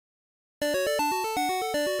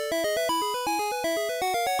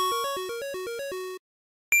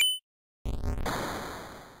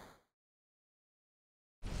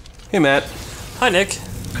Hey, Matt. Hi, Nick.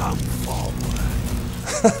 Come forward.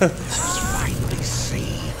 Let's finally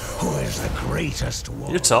see who is the greatest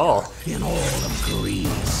warrior You're tall. in all of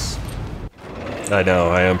Greece. I know,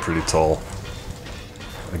 I am pretty tall.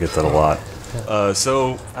 I get that a lot.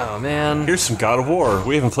 Oh, man. Here's some God of War.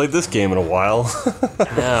 We haven't played this game in a while.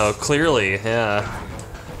 No, clearly, yeah.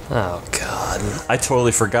 Oh, God. I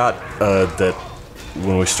totally forgot that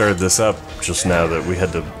when we started this up just now that we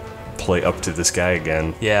had to play up to this guy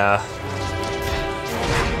again. Yeah.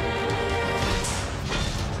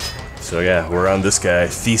 So yeah, we're on this guy,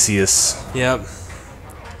 Theseus, Yep.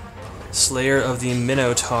 Slayer of the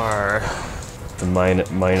Minotaur. the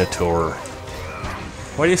Minotaur.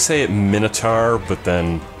 Why do you say it Minotaur, but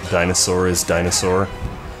then dinosaur is dinosaur?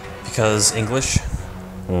 Because English?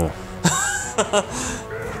 Hmm.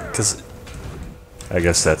 Because I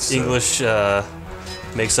guess that's... English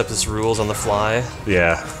makes up its rules on the fly.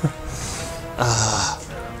 Yeah.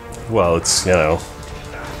 Well, it's, you know...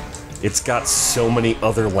 It's got so many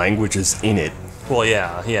other languages in it. Well,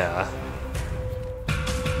 yeah, yeah.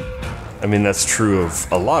 I mean, that's true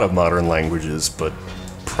of a lot of modern languages, but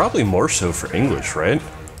probably more so for English, right?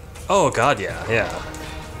 Oh, God, yeah, yeah.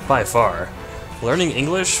 By far. Learning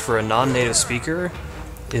English for a non-native speaker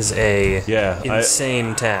is a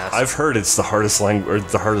insane task. I've heard it's the hardest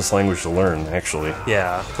language to learn, actually.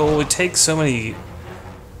 Yeah. Well, we take so many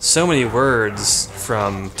words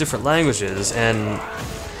from different languages, and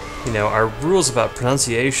you know, our rules about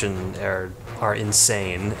pronunciation are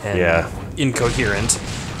insane and incoherent.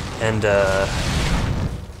 And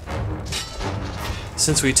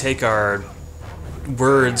since we take our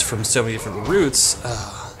words from so many different roots,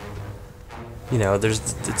 you know,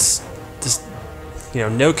 it's just, you know,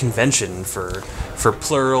 no convention for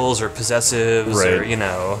plurals or possessives, or, you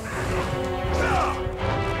know,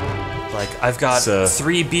 like I've got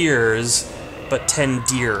 3 beers but 10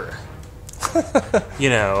 deer. You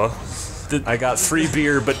know, I got 3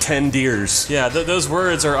 beer but 10 deers. Yeah, those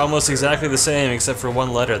words are almost exactly the same except for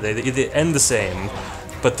one letter. They end the same,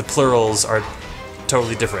 but the plurals are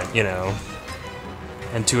totally different, you know.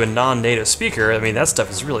 And to a non-native speaker, I mean, that stuff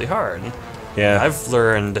is really hard. Yeah. I've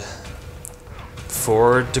learned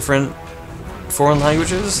 4 different foreign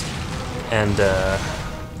languages, and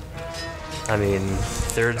I mean,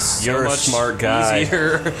 they're so much smart guy.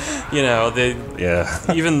 easier. You know, Yeah.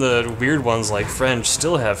 even the weird ones like French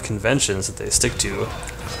still have conventions that they stick to.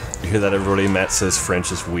 You hear that, everybody? Matt says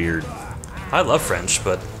French is weird. I love French,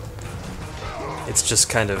 but it's just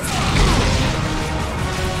kind of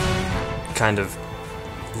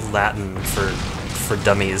Latin for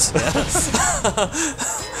dummies.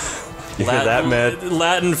 You hear that, Matt?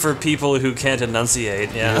 Latin for people who can't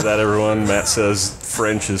enunciate. Yeah. You hear that, everyone? Matt says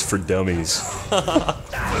French is for dummies.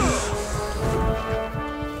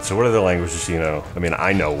 So what other languages do you know? I mean,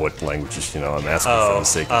 I know what languages you know. I'm asking for the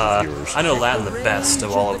sake of the viewers. I know Latin the best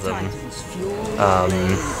of all of them.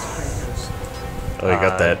 Oh, you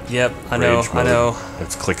got that? Yep, I know.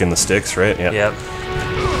 It's clicking the sticks, right? Yeah. Yep.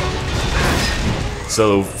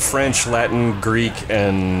 So French, Latin, Greek,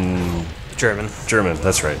 and German. German.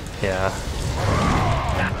 That's right. Yeah.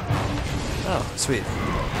 Oh, sweet.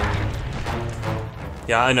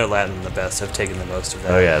 Yeah, I know Latin the best. I've taken the most of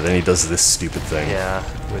that. Oh yeah. Then he does this stupid thing. Yeah,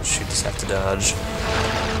 which you just have to dodge.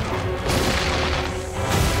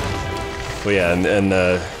 Well, yeah, and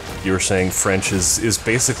you were saying French is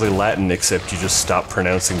basically Latin, except you just stop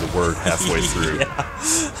pronouncing the word halfway through.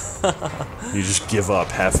 You just give up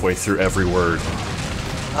halfway through every word.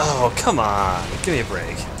 Oh, come on. Give me a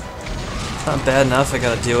break. It's not bad enough I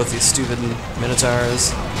gotta deal with these stupid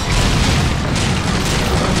minotaurs.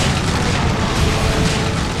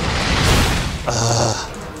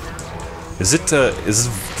 Is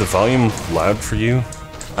the volume loud for you?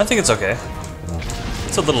 I think it's okay.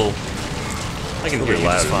 It's a little... I can hear you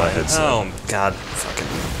loud just in my fine. headset. Oh, God. Fucking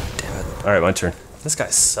damn it. Alright, my turn. This guy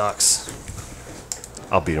sucks.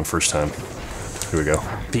 I'll beat him first time. Here we go.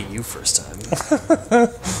 Beat you first time.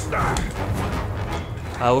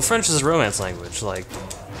 Well, French is a Romance language, like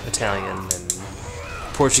Italian and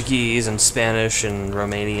Portuguese and Spanish and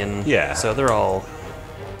Romanian. Yeah. So they're all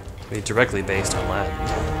directly based on Latin.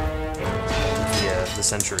 The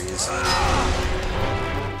centuries.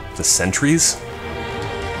 The centuries?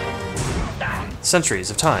 Centuries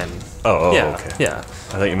of time. Oh, yeah, okay. Yeah.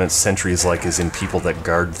 I thought you meant centuries like as in people that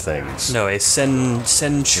guard things. No, a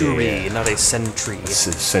century, not a sentry.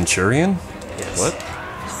 Centurion? Yes. What?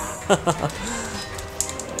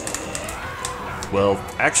 Well,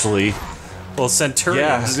 actually... Well,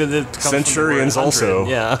 centurions. Yeah, centurions also.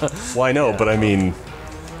 Yeah. Well, I know, but I mean...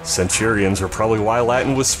 Centurions are probably why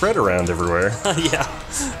Latin was spread around everywhere. Yeah.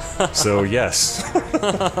 So yes.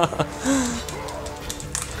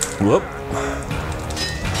 Whoop.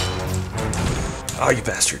 Oh, you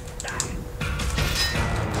bastard.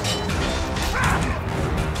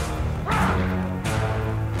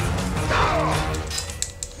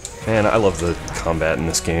 Man, I love the combat in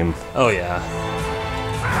this game. Oh yeah.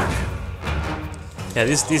 Yeah,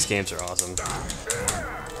 these games are awesome.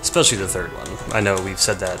 Especially the third one. I know we've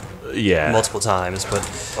said that Yeah. multiple times, but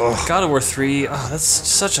God of War 3, oh, that's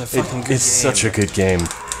such a fucking good game. It's such a good game.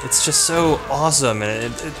 It's just so awesome,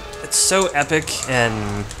 and it's so epic,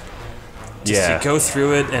 and just you go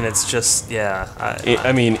through it, and it's just, yeah.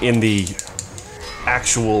 I mean, in the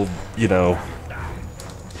actual, you know,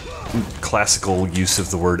 classical use of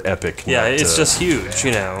the word epic. Yeah, not, it's just huge,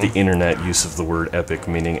 you know. The internet use of the word epic,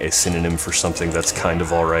 meaning a synonym for something that's kind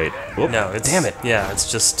of alright. No, it's... Damn it. Yeah, it's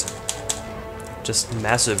just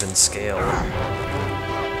massive in scale.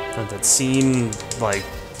 And that scene, like,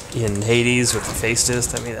 in Hades with the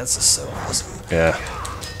Theseus, I mean, that's just so awesome. Yeah.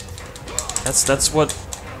 That's what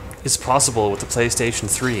is possible with the PlayStation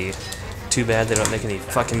 3. Too bad they don't make any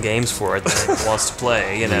fucking games for it that anyone wants to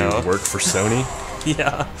play, you know. You work for Sony?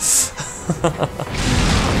 Yeah.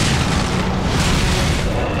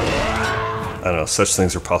 I don't know, such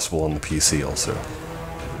things are possible on the PC also.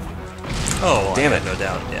 Oh, damn it. No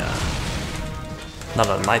doubt, yeah. Not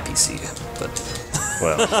on my PC, but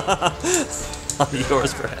Well. on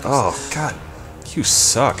yours perhaps. Oh, God. You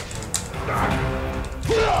suck.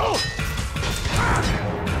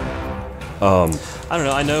 I don't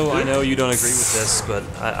know, I know you don't agree with this, but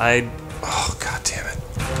I Oh, God damn it.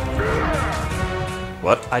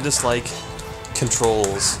 What? I just like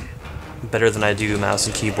controls better than I do mouse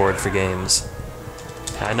and keyboard for games.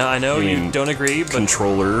 I know you don't agree, but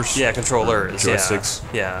controllers? yeah, controllers, joysticks?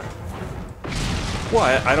 Yeah. Well,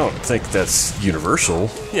 I don't think that's universal.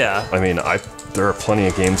 Yeah. I mean, there are plenty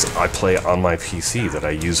of games I play on my PC that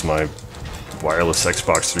I use my wireless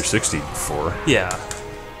Xbox 360 for. Yeah.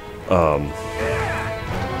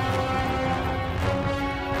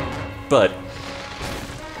 But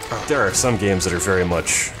there are some games that are very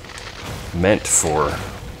much meant for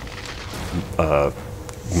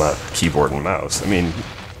my keyboard and mouse. I mean,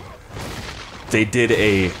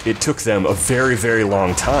 it took them a very, very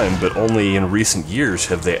long time, but only in recent years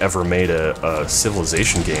have they ever made a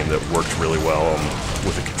Civilization game that worked really well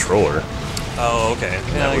with a controller. Oh, okay.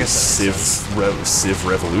 Yeah, That I was guess Civ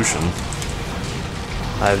Revolution.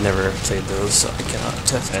 I've never played those, so I cannot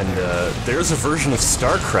attest. And there's a version of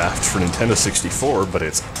StarCraft for Nintendo 64, but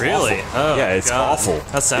it's Really? awful. Oh, yeah, it's God. awful.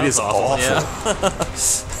 That sounds it is awful. awful. Yeah.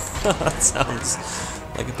 That sounds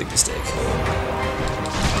like a big mistake.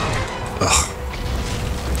 Ugh.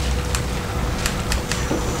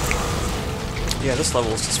 Yeah, this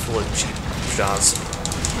level is just full of cheap shots.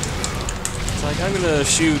 It's like, I'm gonna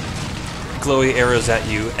shoot glowy arrows at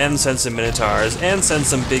you, and send some minotaurs, and send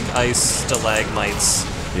some big ice stalagmites.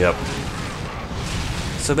 Yep.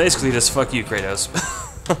 So basically, just fuck you, Kratos.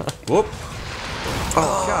 Whoop.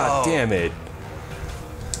 Oh, God damn it.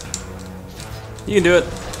 You can do it.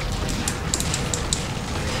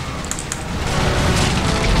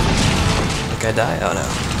 Think I die? Oh no.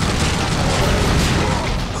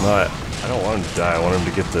 No, I don't want him to die. I want him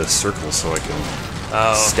to get the circle so I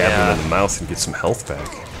can stab him in the mouth and get some health back.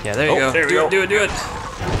 Yeah, there you go. There we go. Do it.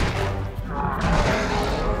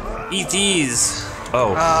 Eat these.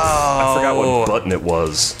 Oh, I forgot what button it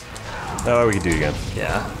was. Oh, we can do it again.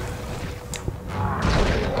 Yeah.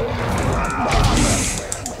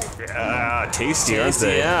 Ah, tasty, aren't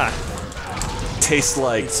they? Yeah. Taste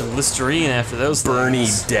like Some Listerine after those Bernie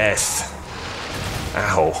things. death.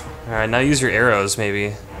 Ow. Alright, now use your arrows,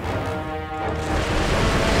 maybe.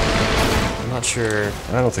 I'm not sure.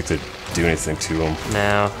 I don't think they do anything to him.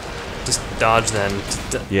 No. Just dodge then.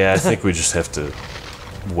 Yeah, I think we just have to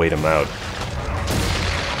wait him out.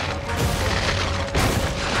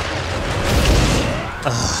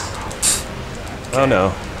 Oh no,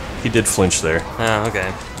 he did flinch there. Oh,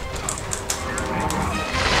 okay.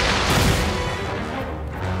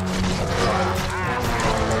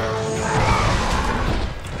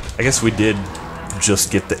 I guess we did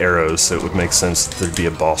just get the arrows, so it would make sense that there'd be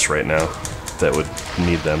a boss right now that would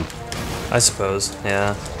need them. I suppose,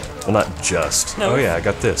 yeah. Well, not just. No. Oh yeah, I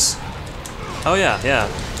got this. Oh, yeah.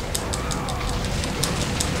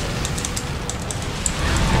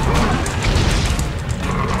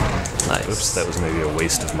 Nice. Oops, that was maybe a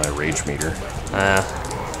waste of my rage meter.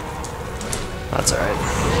 That's alright.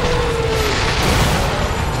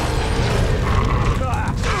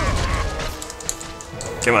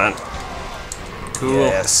 Come on. Cool.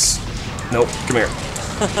 Yes. Nope, come here.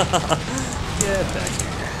 Get back here.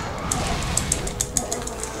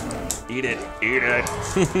 Eat it. Eat it.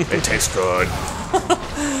 It tastes good.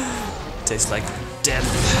 Tastes like death.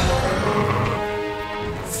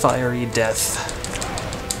 Fiery death.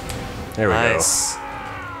 There we Nice. go.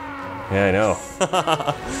 Yeah, I know.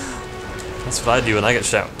 That's what I do when I get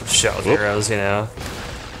shot with Whoop. arrows, you know.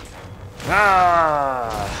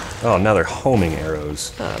 Ah! Oh, now they're homing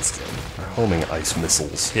arrows. Oh, that's good. They're homing ice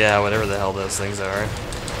missiles. Yeah, whatever the hell those things are.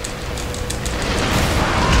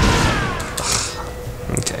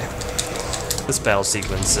 Okay. This battle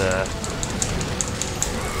sequence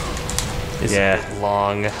is a bit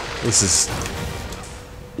long. This is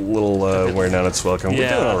a little wearing out its welcome. We're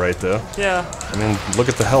Yeah. doing alright, though. Yeah. I mean, look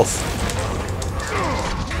at the health.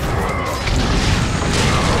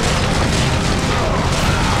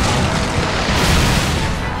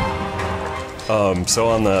 So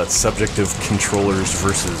on the subject of controllers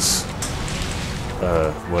versus,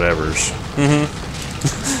 whatevers.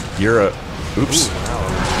 You're a... Oops.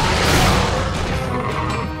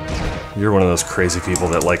 You're one of those crazy people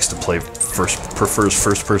that likes to play prefers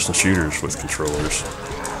first-person shooters with controllers.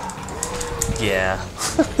 Yeah.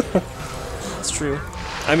 That's true.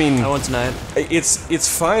 I mean, I won't deny it. it's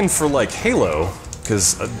fine for like Halo,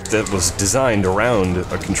 because that was designed around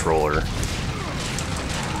a controller.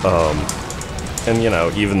 And you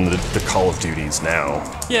know, even the Call of Duties now.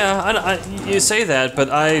 Yeah, you say that, but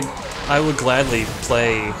I would gladly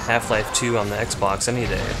play Half-Life 2 on the Xbox any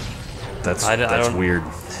day. That's I don't weird.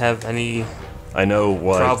 Have any I know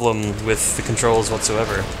why. problem with the controls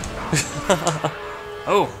whatsoever.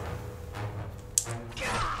 Oh.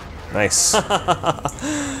 Nice.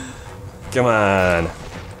 Come on.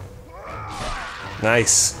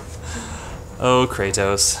 Nice. Oh,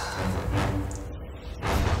 Kratos.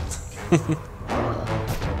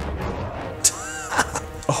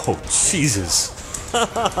 Oh, Jesus.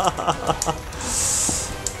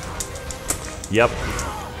 Yep.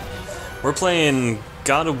 We're playing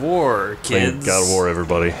God of War, Playing kids. God of War,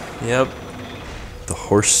 everybody. Yep. The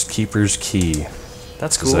Horsekeeper's Key.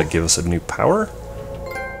 That's Does cool. that give us a new power?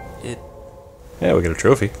 It. Yeah, we got a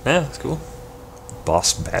trophy. Yeah, that's cool.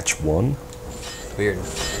 Boss Batch 1. Weird.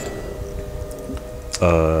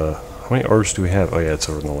 How many orbs do we have? Oh yeah, it's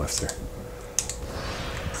over on the left there.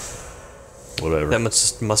 Whatever. That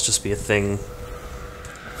must just be a thing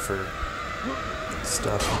for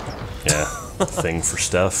stuff. Yeah. Thing for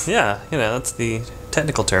stuff. Yeah, you know, that's the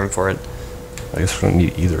technical term for it. I guess we don't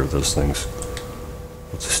need either of those things.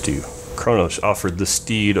 What's this do? Kronos offered the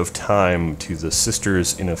steed of time to the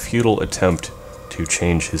sisters in a futile attempt to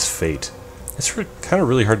change his fate. It's kind of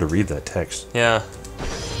really hard to read that text. Yeah.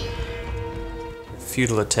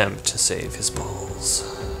 Futile attempt to save his balls.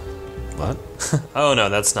 What? Oh no,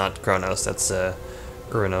 that's not Kronos, that's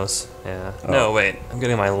Uranos. Yeah. Oh. No, wait. I'm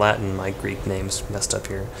getting my Greek names messed up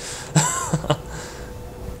here.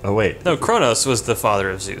 Oh wait. No, Kronos was the father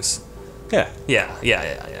of Zeus. Yeah. Yeah.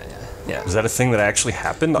 Is that a thing that actually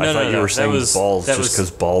happened? I No, thought no, you no. were saying balls that just was-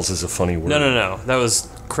 because balls is a funny word. No. That was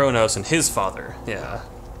Kronos and his father. Yeah.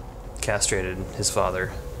 Castrated his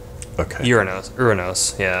father. Okay.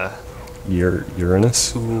 Uranos, yeah.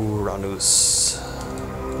 Uranus? Uranus.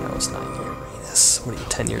 No, it's not Uranus. What are you,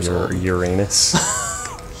 10 years old? Uranus?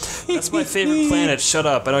 That's my favorite planet. Shut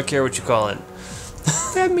up. I don't care what you call it.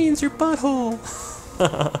 That means your butthole.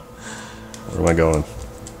 Where am I going?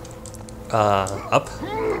 Up?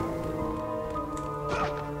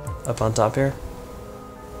 Up on top here?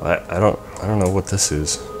 I don't know what this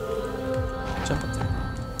is. Jump up there.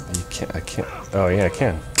 I can't. Oh yeah, I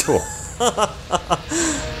can. Cool.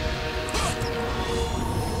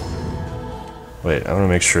 Wait, I want to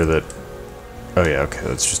make sure that. Oh yeah, okay,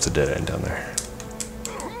 that's just a dead end down there.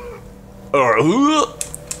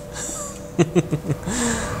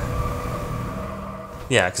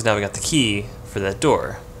 Yeah, because now we got the key for that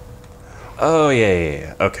door. Oh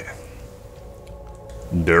yeah. Okay.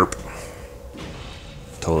 Derp.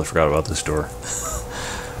 Totally forgot about this door.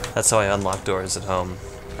 That's how I unlock doors at home.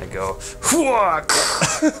 I go, yeah,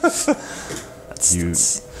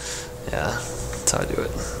 that's how I do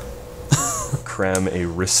it. Cram a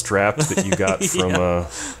wrist strap that you got from Yeah.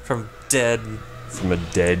 From dead. from a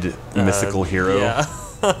dead mythical hero. Yeah.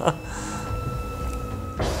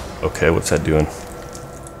 Okay, what's that doing?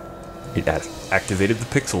 It activated the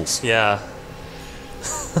pixels. Yeah.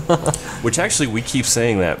 Which actually, we keep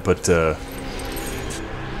saying that, but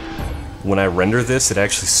when I render this, it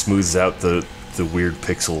actually smooths out the weird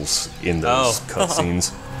pixels in those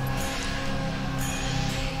cutscenes.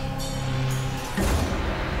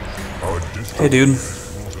 Hey, dude.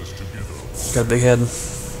 Got a big head.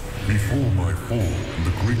 Before my fall in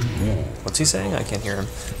the Great War, What's he saying? I can't hear him.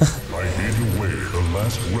 I hid away the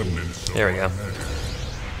last remnants of There we go. my magic.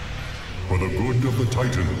 For the good of the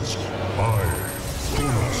Titans, I,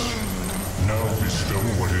 Kronos, now bestow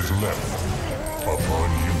what is left upon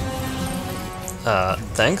you.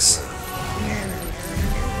 Thanks.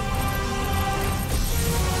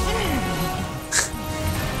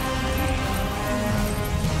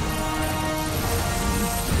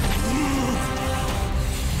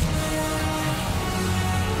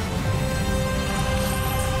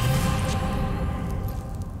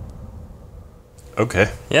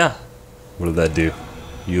 Okay. Yeah. What did that do?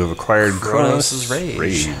 You have acquired Kronos' Kronos'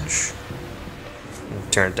 rage.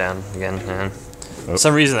 Turn it down again, man. Oh. For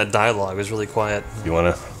some reason, that dialogue was really quiet. You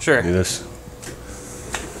wanna Sure. do this?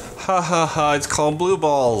 Ha ha ha! It's called blue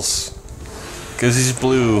balls. Cause he's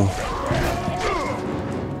blue.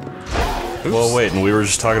 Well, wait, and we were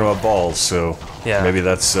just talking about balls, so Yeah. maybe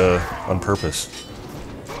that's on purpose.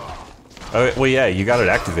 Oh, well, yeah, you got it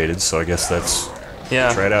activated, so I guess that's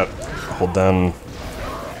Yeah. try it out. Hold down.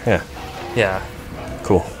 Yeah, Yeah.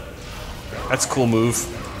 cool. That's a cool move.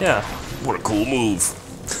 Yeah. What a cool move.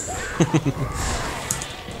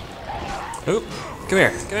 Oop. Come here.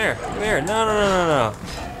 Come here. Come here. No, no, no, no, no.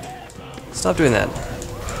 Stop doing that.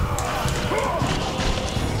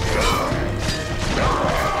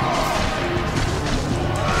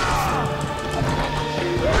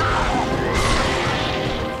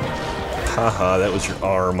 Haha, that was your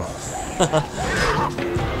arm.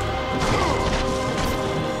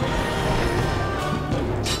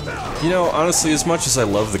 You know, honestly, as much as I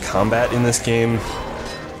love the combat in this game,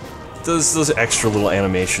 those extra little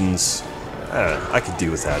animations, I don't know, I could do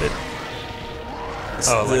without it.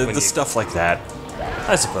 Oh, like when the you- stuff like that.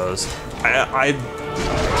 I suppose.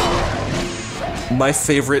 My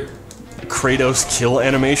favorite Kratos kill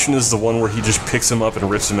animation is the one where he just picks him up and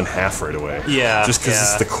rips him in half right away. Yeah, Just because yeah.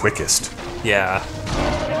 it's the quickest. Yeah.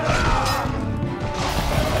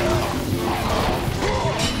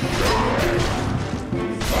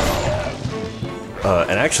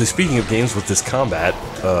 And actually, speaking of games with this combat,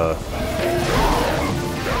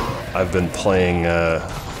 I've been playing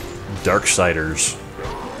Darksiders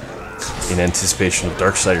in anticipation of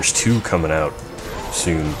Darksiders 2 coming out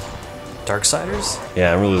soon. Darksiders?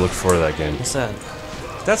 Yeah, I'm really looking forward to that game. What's that?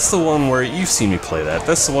 That's the one where you've seen me play that.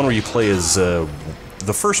 That's the one where you play as the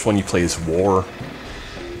first one you play as War,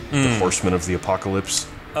 the Horseman of the Apocalypse.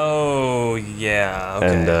 Oh, yeah. Okay.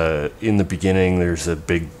 And in the beginning, there's the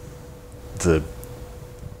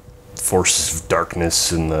forces of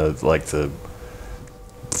darkness and the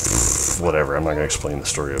whatever. I'm not gonna explain the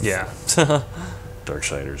story of yeah.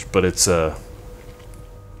 Darksiders, but it's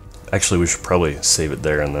actually we should probably save it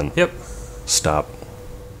there and then Yep. stop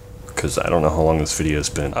because I don't know how long this video's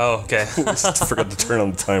been. Oh, okay. I forgot to turn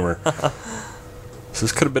on the timer. So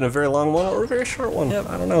this could have been a very long one or a very short one. Yep.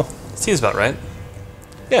 I don't know. Seems about right.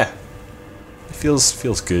 Yeah, it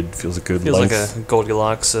feels good. Feels a good Feels length. like a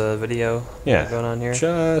Goldilocks video Yeah, going on here.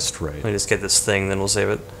 just right. Let me just get this thing, then we'll save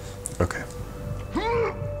it. Okay.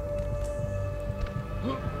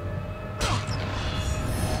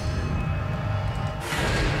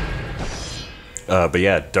 But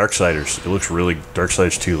yeah, Darksiders.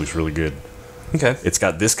 Darksiders 2 looks really good. Okay. It's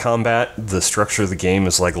got this combat. The structure of the game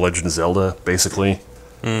is like Legend of Zelda, basically.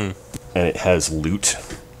 And it has loot.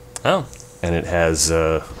 Oh. And it has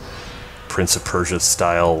Prince of Persia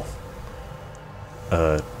style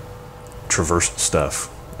traversal stuff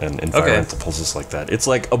and environmental puzzles like that. It's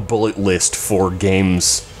like a bullet list for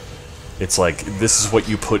games. It's like, this is what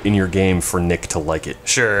you put in your game for Nick to like it.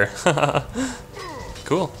 Sure.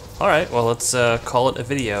 Cool. All right. Well, let's call it a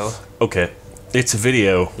video. Okay. It's a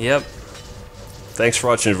video. Yep. Thanks for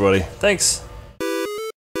watching, everybody. Thanks.